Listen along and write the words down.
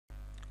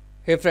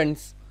Hey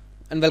friends,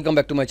 and welcome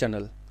back to my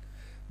channel.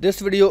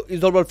 This video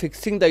is all about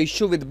fixing the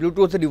issue with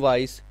Bluetooth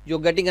device. You're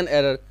getting an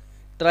error.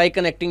 Try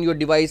connecting your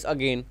device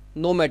again,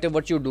 no matter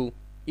what you do,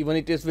 even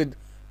it is with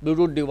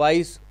Bluetooth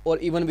device or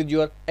even with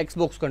your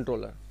Xbox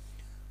controller.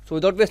 So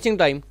without wasting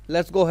time,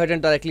 let's go ahead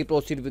and directly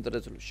proceed with the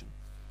resolution.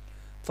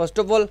 First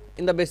of all,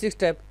 in the basic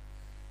step,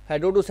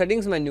 head over to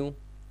settings menu,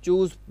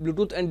 choose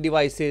Bluetooth and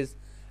devices,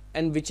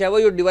 and whichever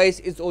your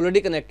device is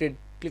already connected,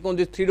 click on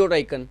this three dot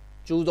icon,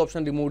 choose the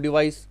option remove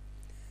device.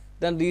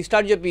 Then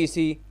restart your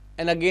PC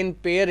and again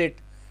pair it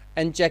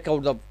and check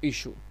out the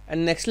issue.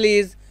 And nextly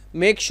is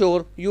make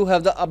sure you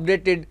have the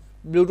updated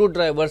Bluetooth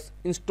drivers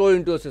installed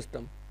into your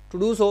system. To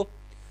do so,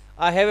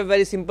 I have a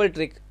very simple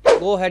trick.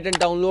 Go ahead and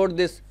download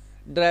this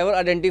driver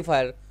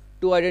identifier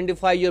to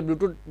identify your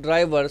Bluetooth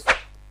drivers.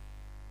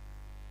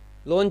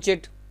 Launch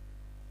it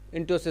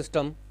into your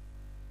system.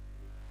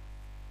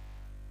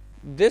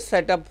 This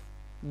setup,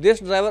 this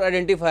driver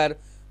identifier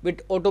will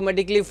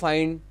automatically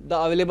find the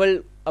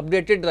available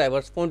updated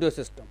drivers from your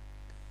system.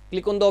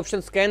 Click on the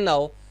option scan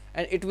now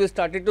and it will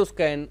start to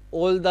scan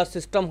all the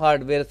system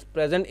hardware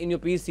present in your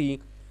PC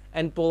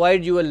and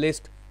provide you a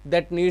list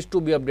that needs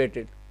to be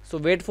updated. So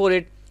wait for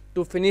it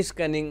to finish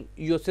scanning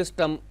your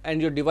system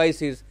and your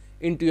devices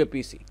into your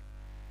PC.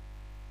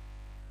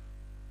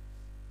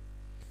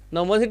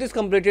 Now once it is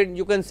completed,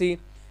 you can see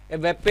a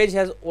web page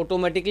has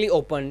automatically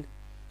opened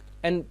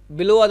and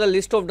below are the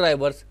list of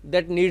drivers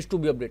that needs to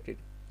be updated.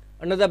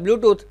 Under the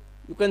Bluetooth,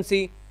 you can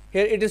see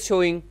here it is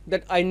showing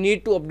that I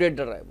need to update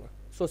the driver.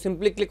 So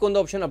simply click on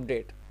the option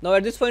update. Now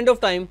at this point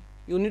of time,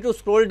 you need to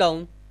scroll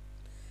down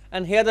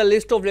and here the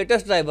list of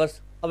latest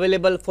drivers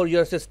available for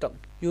your system.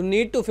 You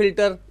need to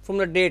filter from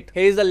the date.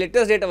 Here is the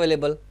latest date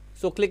available.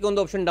 So click on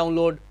the option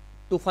download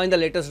to find the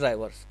latest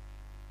drivers.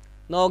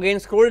 Now again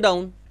scroll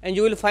down and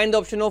you will find the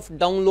option of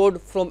download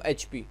from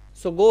HP.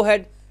 So go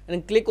ahead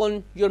and click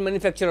on your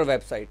manufacturer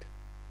website.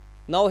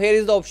 Now here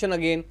is the option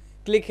again.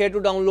 Click here to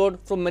download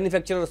from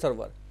manufacturer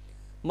server.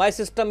 My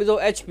system is of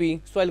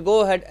HP, so I'll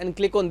go ahead and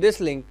click on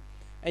this link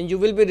and you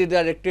will be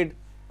redirected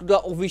to the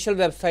official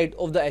website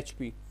of the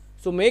HP.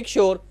 So make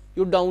sure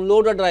you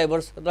download the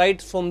drivers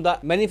right from the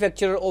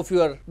manufacturer of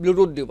your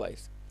Bluetooth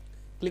device.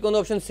 Click on the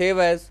option save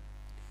as.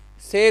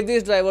 Save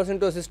these drivers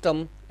into a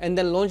system and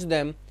then launch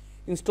them,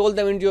 install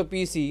them into your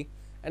PC,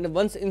 and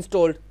once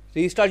installed,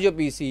 restart your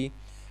PC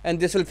and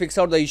this will fix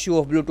out the issue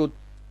of Bluetooth.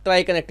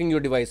 Try connecting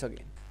your device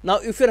again. Now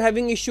if you are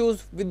having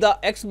issues with the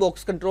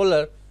Xbox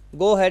controller,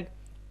 go ahead,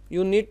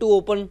 you need to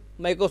open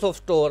Microsoft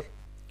Store.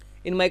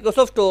 In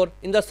Microsoft Store,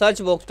 in the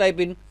search box type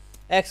in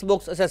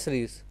Xbox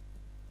accessories.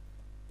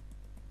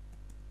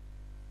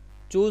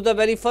 Choose the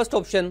very first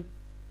option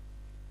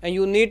and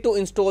you need to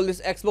install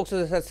this Xbox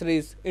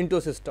accessories into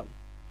a system.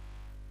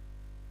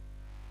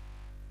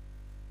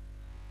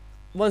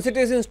 Once it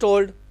is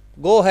installed,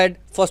 go ahead,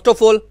 first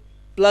of all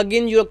plug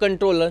in your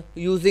controller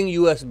using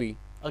USB.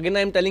 Again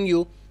I am telling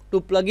you to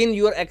plug in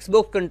your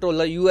Xbox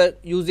controller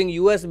using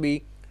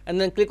USB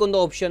and then click on the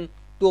option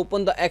to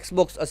open the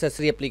Xbox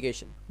accessory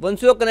application.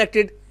 Once you are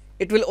connected,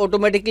 it will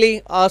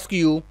automatically ask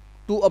you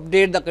to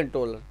update the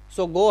controller.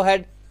 So go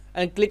ahead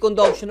and click on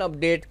the option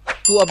update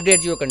to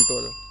update your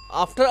controller.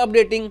 After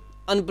updating,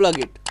 unplug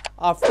it.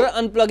 After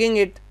unplugging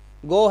it,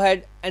 go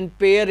ahead and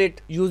pair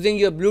it using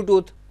your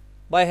Bluetooth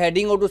by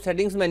heading over to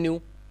settings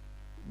menu,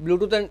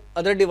 Bluetooth and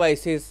other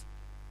devices,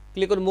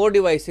 click on more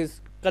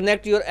devices,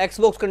 connect your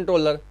Xbox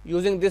controller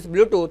using this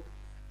Bluetooth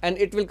and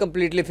it will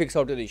completely fix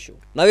out your issue.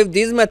 Now if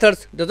these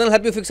methods doesn't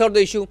help you fix out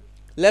the issue,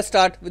 let's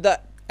start with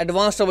the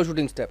advanced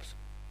troubleshooting steps.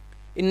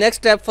 In next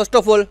step, first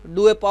of all,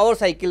 do a power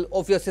cycle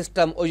of your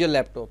system or your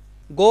laptop.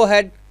 Go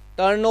ahead,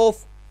 turn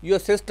off your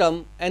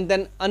system and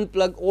then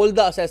unplug all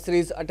the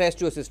accessories attached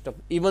to your system,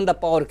 even the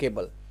power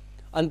cable.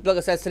 Unplug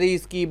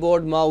accessories,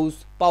 keyboard,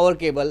 mouse, power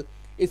cable.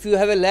 If you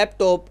have a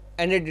laptop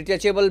and a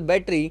detachable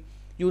battery,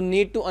 you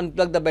need to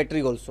unplug the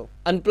battery also.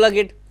 Unplug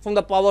it from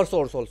the power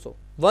source also.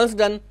 Once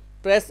done,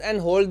 press and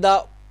hold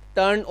the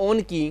turn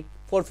on key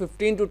for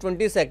 15 to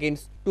 20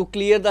 seconds to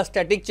clear the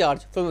static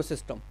charge from your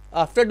system.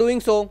 After doing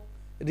so,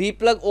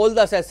 replug all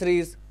the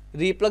accessories,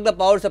 replug the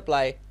power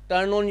supply,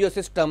 turn on your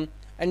system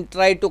and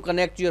try to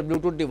connect your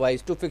Bluetooth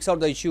device to fix out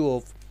the issue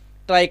of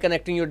try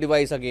connecting your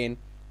device again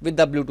with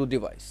the Bluetooth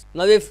device.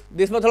 Now if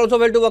this method also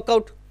failed to work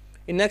out,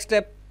 in next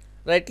step,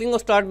 right click on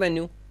start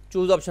menu,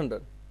 choose option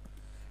run.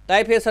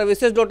 Type here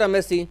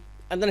services.msc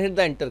and then hit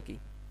the enter key.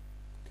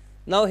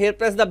 Now here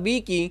press the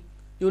B key.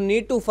 You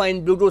need to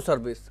find Bluetooth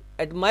service.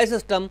 At my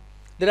system,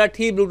 there are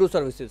 3 Bluetooth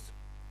services: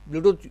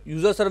 Bluetooth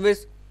user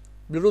service,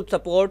 Bluetooth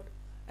support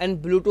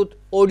and Bluetooth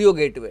audio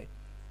gateway.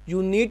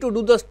 You need to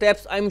do the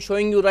steps I am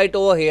showing you right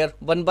over here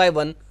one by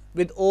one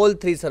with all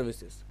 3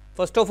 services.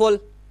 First of all,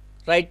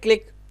 right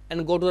click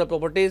and go to the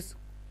properties.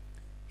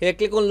 Here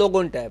click on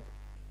logon tab.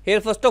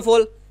 Here first of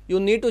all, you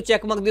need to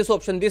check mark this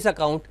option, this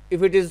account,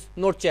 if it is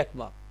not check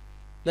mark.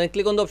 Then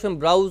click on the option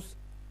browse,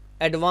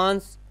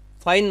 advanced,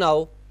 find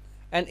now,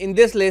 and in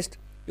this list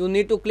you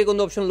need to click on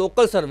the option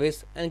local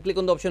service and click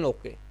on the option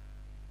OK.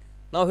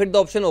 Now hit the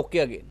option OK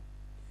again.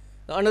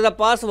 Now under the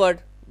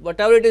password,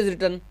 whatever it is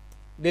written,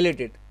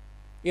 delete it.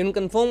 In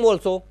confirm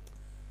also,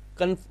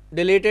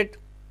 delete it,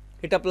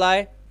 hit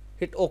apply,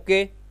 hit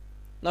OK.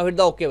 Now hit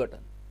the OK button.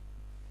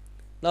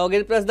 Now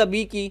again press the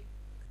B key.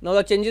 Now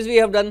the changes we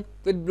have done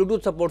with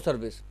Bluetooth support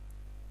service.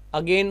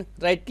 Again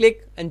right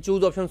click and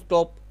choose option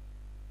stop.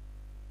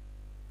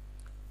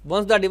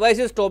 Once the device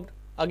is stopped,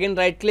 again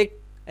right click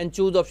and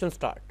choose option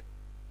start.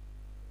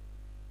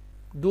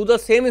 Do the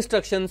same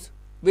instructions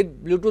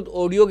with Bluetooth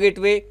audio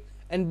gateway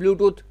and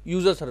Bluetooth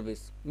user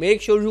service.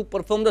 Make sure you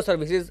perform the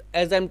services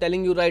as I am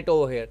telling you right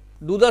over here.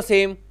 Do the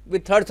same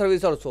with third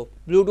service also,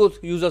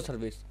 Bluetooth user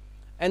service,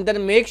 and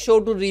then make sure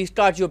to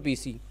restart your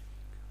PC.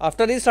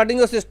 After restarting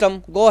your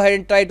system, go ahead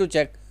and try to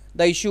check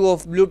the issue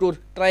of Bluetooth.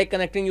 Try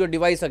connecting your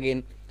device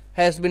again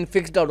has been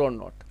fixed out or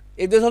not.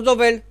 If this also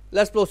failed,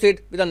 let's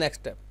proceed with the next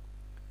step.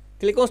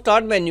 Click on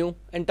start menu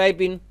and type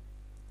in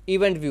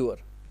event viewer.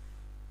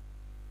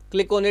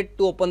 Click on it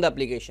to open the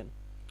application.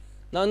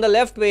 Now in the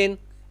left pane,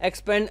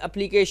 expand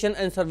application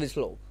and service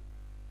log.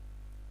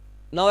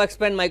 Now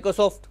expand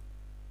Microsoft.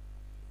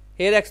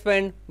 Here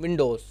expand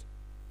Windows.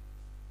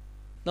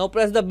 Now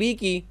press the B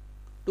key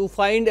to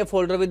find a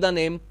folder with the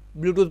name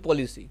Bluetooth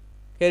policy.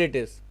 Here it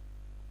is.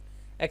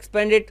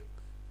 Expand it,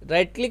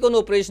 right click on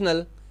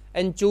operational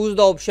and choose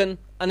the option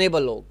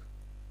enable log.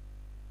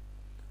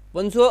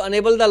 Once you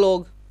enable the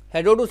log,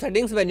 head over to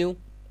settings menu,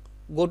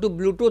 go to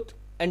Bluetooth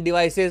and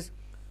devices,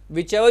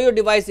 whichever your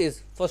device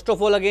is. First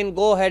of all, again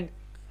go ahead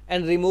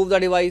and remove the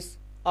device.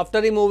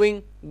 After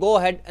removing, go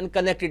ahead and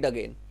connect it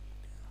again.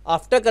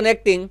 After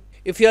connecting,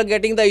 if you are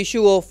getting the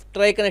issue of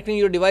try connecting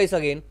your device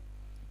again,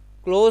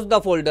 close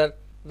the folder.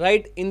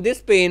 Right in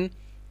this pane,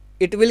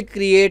 it will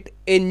create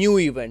a new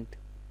event.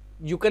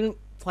 You can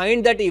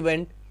find that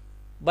event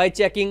by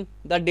checking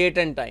the date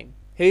and time.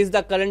 Here is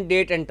the current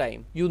date and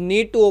time. You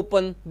need to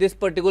open this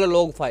particular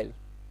log file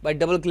by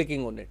double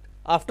clicking on it.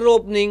 After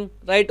opening,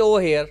 right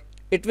over here,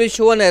 it will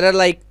show an error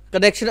like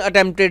connection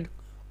attempted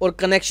or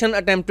connection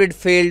attempted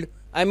failed.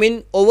 I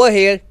mean, over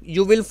here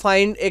you will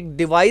find a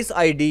device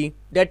ID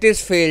that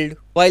is failed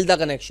while the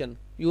connection.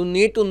 You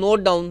need to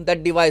note down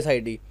that device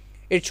ID.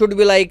 It should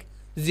be like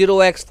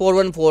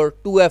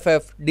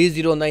 0x4142FF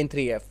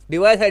D093F.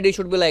 Device ID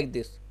should be like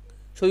this.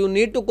 So you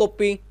need to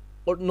copy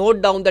or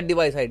note down that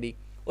device ID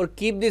or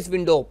keep this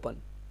window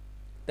open.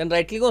 Then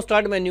right click on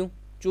start menu,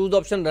 choose the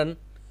option run,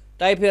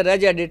 type here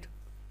regedit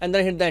and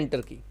then hit the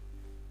enter key.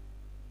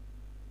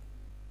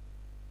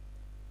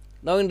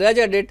 Now in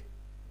regedit,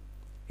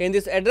 in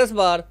this address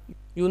bar,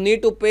 you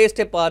need to paste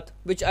a path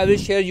which I will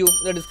share you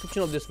in the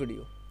description of this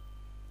video.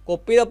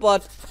 Copy the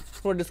path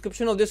from the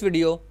description of this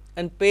video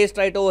and paste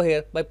right over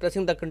here by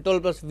pressing the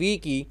Ctrl+V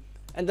key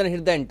and then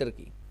hit the enter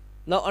key.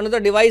 Now another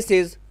device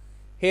is,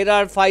 here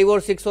are 5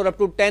 or 6 or up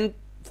to 10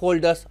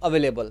 folders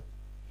available.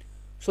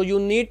 So you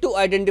need to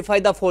identify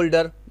the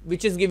folder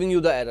which is giving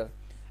you the error,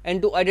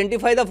 and to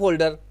identify the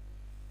folder,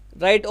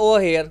 right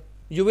over here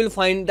you will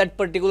find that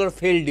particular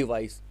failed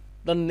device.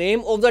 The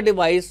name of the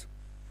device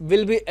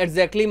will be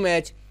exactly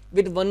matched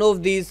with one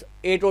of these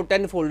 8 or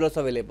 10 folders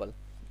available.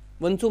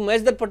 Once you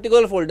match that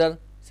particular folder,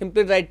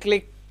 simply right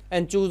click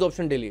and choose the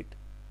option delete.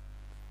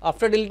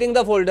 After deleting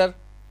the folder,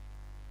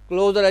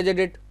 close the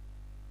regedit.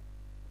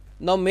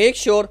 Now make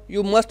sure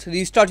you must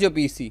restart your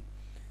PC.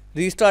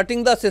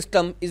 Restarting the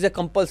system is a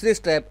compulsory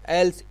step,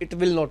 else it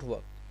will not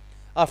work.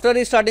 After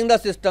restarting the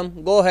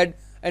system, go ahead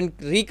and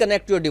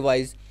reconnect your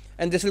device,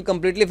 and this will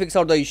completely fix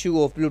out the issue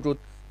of Bluetooth.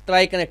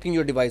 Try connecting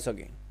your device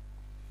again.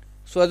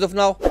 So as of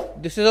now,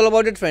 this is all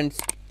about it, friends.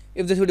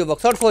 If this video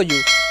works out for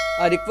you,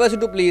 I request you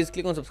to please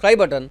click on subscribe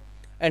button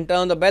and turn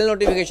on the bell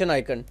notification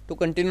icon to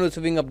continue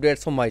receiving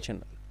updates from my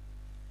channel.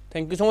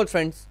 Thank you so much,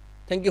 friends.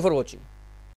 Thank you for watching.